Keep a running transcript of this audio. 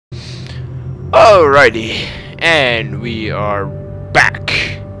Alrighty, and we are back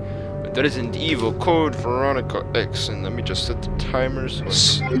with Resident Evil Code Veronica X, and let me just set the timers.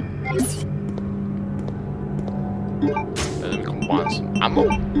 Let me combine some ammo.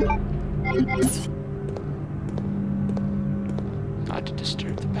 Not to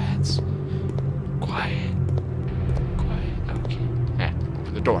disturb the bats. Quiet. Quiet. Okay.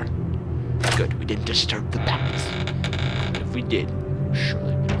 Open the door. Good. We didn't disturb the bats. If we did,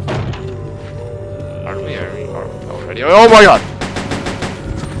 surely. Aren't we already? Oh my god!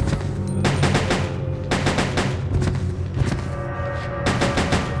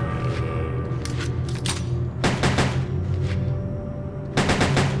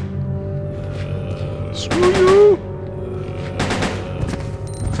 Screw you!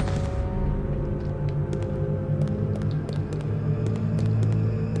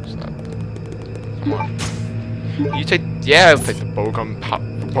 Stop. Come on. You take. Yeah, I'll take the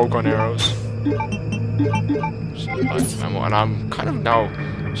bowgun arrows. Ammo, and I'm kind of now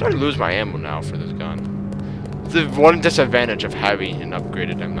starting to lose my ammo now for this gun. The one disadvantage of having an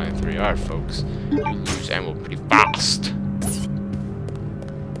upgraded M93R, folks, you lose ammo pretty fast.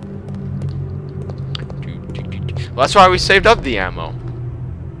 Well, that's why we saved up the ammo.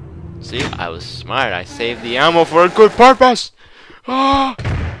 See, I was smart. I saved the ammo for a good purpose. Ah.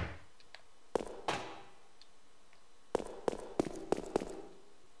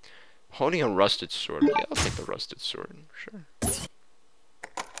 Holding a rusted sword. Yeah, I'll take the rusted sword. Sure. The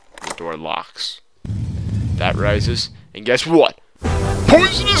door locks. That rises. And guess what?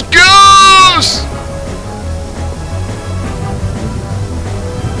 Poisonous gas!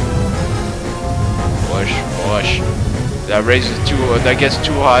 Push. That raises that gets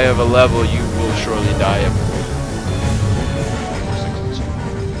too high of a level, you will surely die.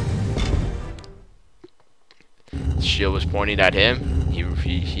 The shield was pointing at him.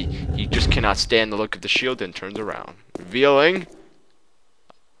 He just cannot stand the look of the shield and turns around, revealing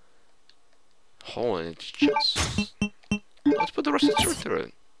a hole in its chest. Let's put the rusted sword through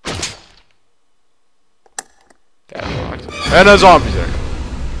it. And a zombie there.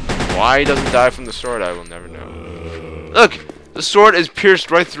 Why he doesn't die from the sword, I will never know. Look, the sword is pierced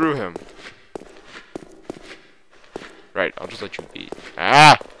right through him. Right, I'll just let you be.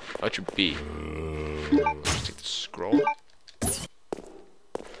 Ah, let you be. Just take the scroll.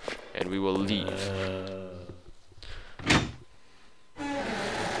 And we will leave.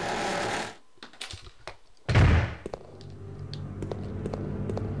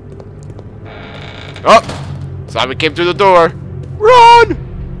 Oh! Zombie came through the door. Run!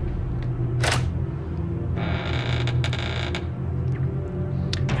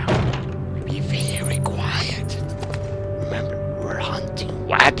 Now, be very quiet. Remember, we're hunting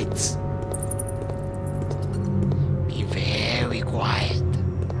rabbits. Be very quiet.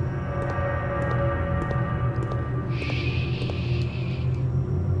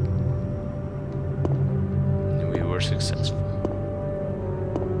 Successful.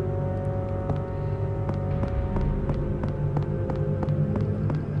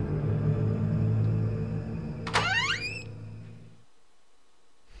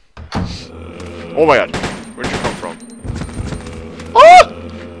 Oh my god, where'd you come from? Ah!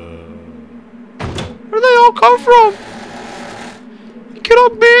 Where'd they all come from? It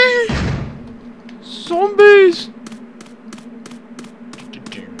cannot be! Zombies!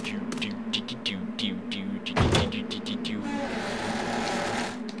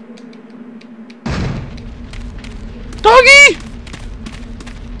 Doggy!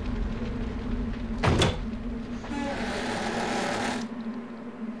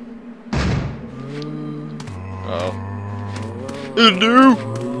 No!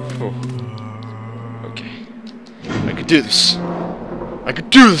 Oh. Okay. I can do this. I can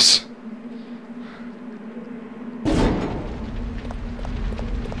do this!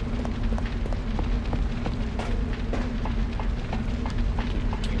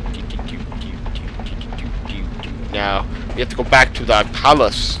 Now, we have to go back to the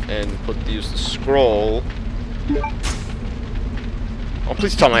palace and use the scroll. Oh,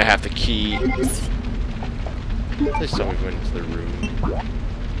 please tell me I have the key. Please tell me we went into the room.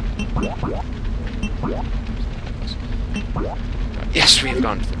 Yes, we have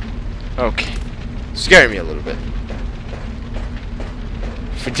gone to the room. Okay. Scaring me a little bit.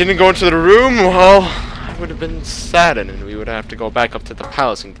 If we didn't go into the room, well, I would have been saddened and we would have to go back up to the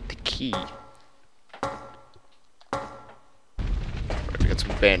palace and get the key. We got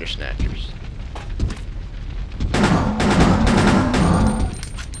some bandage snatchers.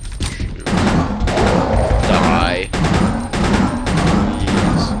 Shoot. Die.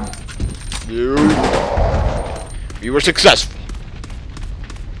 Please. You. We were successful.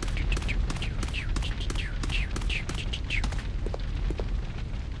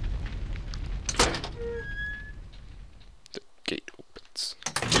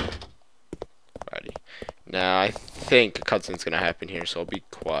 Now, I think a cutscene's gonna happen here, so I'll be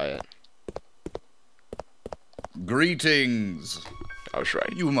quiet. Greetings. I was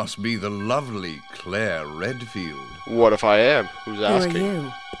right. You must be the lovely Claire Redfield. What if I am? Who's asking? Who are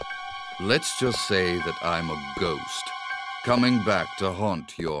you? Let's just say that I'm a ghost, coming back to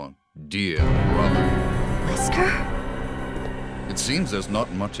haunt your dear brother. Whisker? It seems there's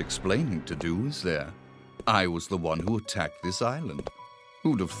not much explaining to do, is there? I was the one who attacked this island.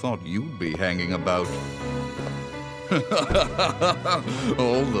 Who'd have thought you'd be hanging about?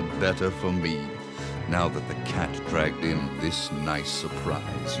 All the better for me. Now that the cat dragged in this nice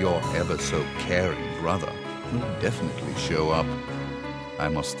surprise, your ever so caring brother will definitely show up. I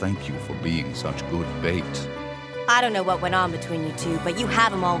must thank you for being such good bait. I don't know what went on between you two, but you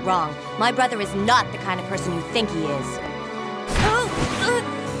have him all wrong. My brother is not the kind of person you think he is.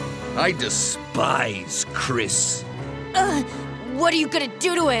 I despise Chris. What are you gonna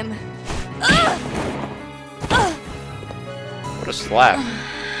do to him? What a slap.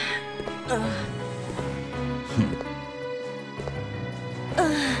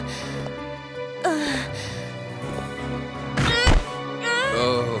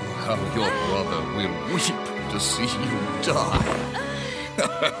 Oh, how your brother will weep to see you die.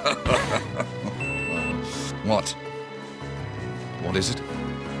 What? What is it?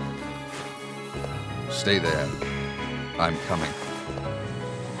 Stay there. I'm coming.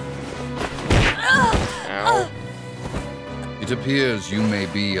 Ow. It appears you may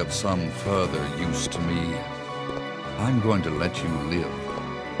be of some further use to me. I'm going to let you live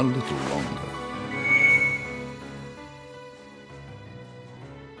a little longer.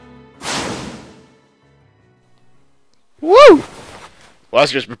 Woo!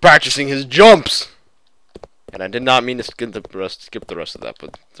 Wesker's been practicing his jumps! And I did not mean to skip the rest of that,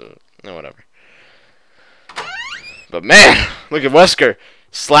 but no, whatever. But man, look at Wesker.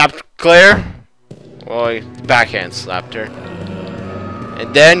 Slapped Claire. Well, he backhand slapped her.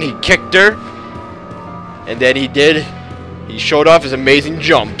 And then he kicked her. And then he showed off his amazing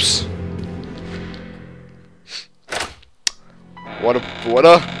jumps. What a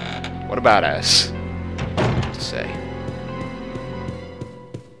badass. To say.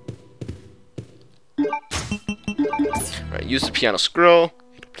 Right, use the piano scroll.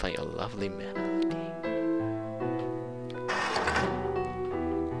 It'll play a lovely melody.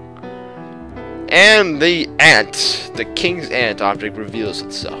 And the ant, the king's ant object reveals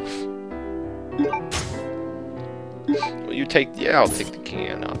itself. Will you take? Yeah, I'll take the king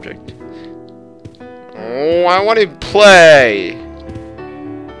ant object. Oh, I want to play.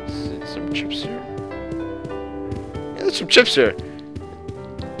 Some chips here. Yeah, there's some chips here.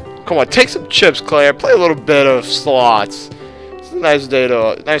 Come on, take some chips, Claire. Play a little bit of slots. It's a nice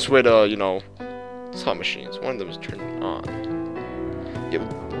way to, you know, slot machines. One of them is turned on.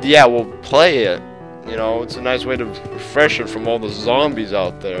 Yeah, we'll play it. You know, it's a nice way to refresh it from all the zombies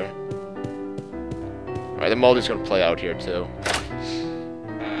out there. Alright, the melodies gonna play out here too.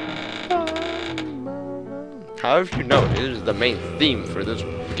 However you know, it is the main theme for this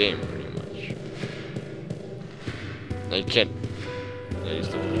game, pretty much. Now you can't.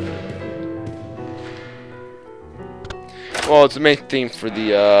 Well, it's the main theme for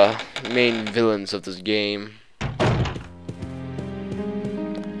the main villains of this game.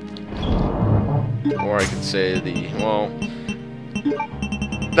 Or I could say the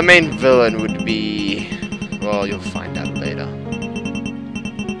main villain would be, well, you'll find out later.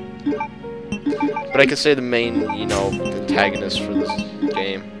 But I could say the main, you know, antagonist for this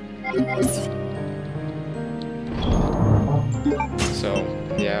game. So,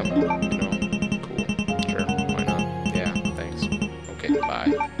 yeah, you know, cool, sure, why not? Yeah, thanks. Okay, bye.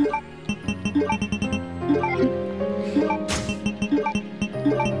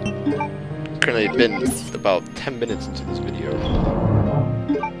 Currently been about 10 minutes into this video.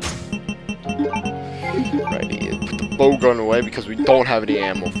 Righty, put the bow gun away because we don't have any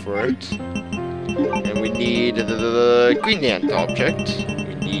ammo for it. And we need the green ant object.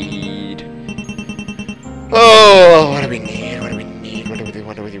 We need... Oh, what do we need? What do we need? What do we need?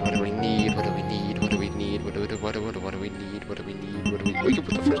 What do we need? What do we need? What do we need? What do we need? What do we need? What do we need? What do we need? We can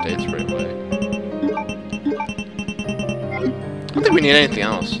put the first aid spray away. I don't think we need anything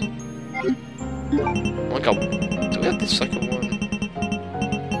else. Look how... Do we have the second one?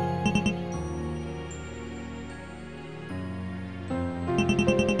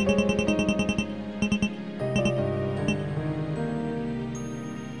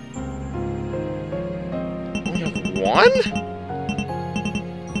 We have one?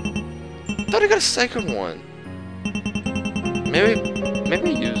 I thought I got a second one. Maybe I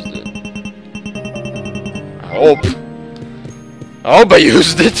used it. I hope I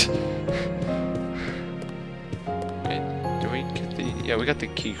used it. Yeah, we got the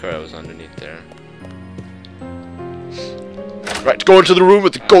key card that was underneath there. Right, go into the room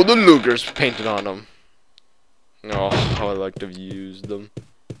with the golden Lugers painted on them. Oh, how I like to have used them.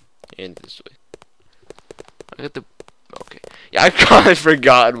 And this way. I got the... Okay. Yeah, I've kind of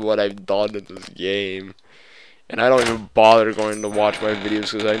forgotten what I've done in this game. And I don't even bother going to watch my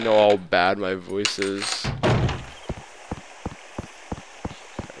videos because I know how bad my voice is.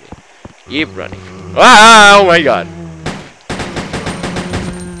 Keep running. Ah, oh my god.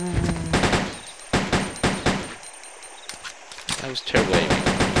 That was terrible aiming.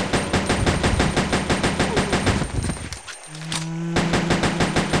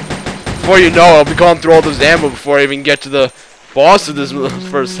 Before you know, I'll be going through all this ammo before I even get to the boss of this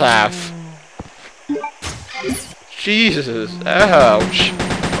first half. Jesus, ouch.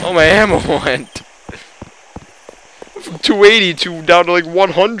 Oh, my ammo went from 280 to down to like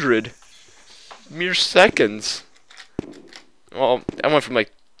 100. Mere seconds. Well, I went from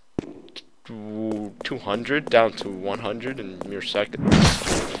like 200 down to 100 in mere seconds.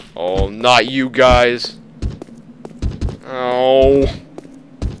 Oh, not you guys. Oh.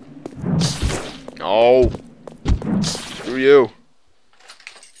 Oh. Screw you.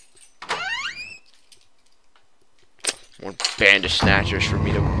 More bandage snatchers for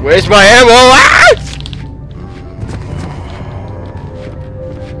me to... Where's my ammo?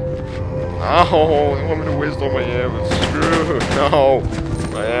 Ah! Oh, they want me to waste all my ammo. Screw. No.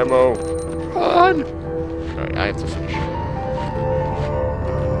 My ammo. Run. Alright, I have to finish.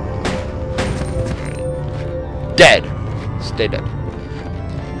 Right. Dead. Stay dead.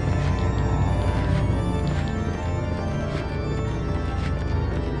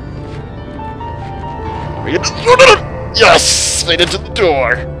 Yes! Made it to the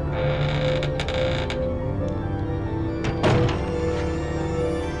door!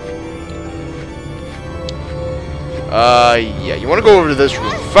 Yeah, you wanna go over to this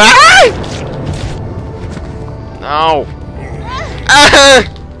room? Fight! No!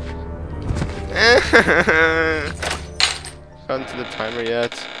 Gotten to the timer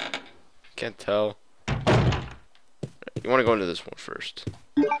yet? Can't tell. You wanna go into this one first.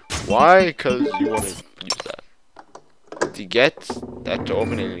 Why? Because you wanna use that. To get that to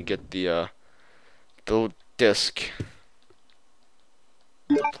open it and get the little disc.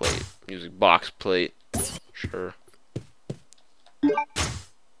 The plate. Using box plate. Sure.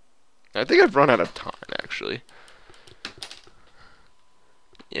 I think I've run out of time, actually.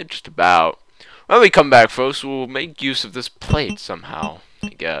 Yeah, just about. When we come back, folks, we'll make use of this plate somehow, I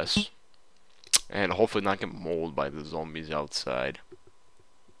guess. And hopefully not get mauled by the zombies outside.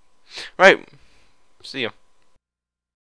 Right. See ya.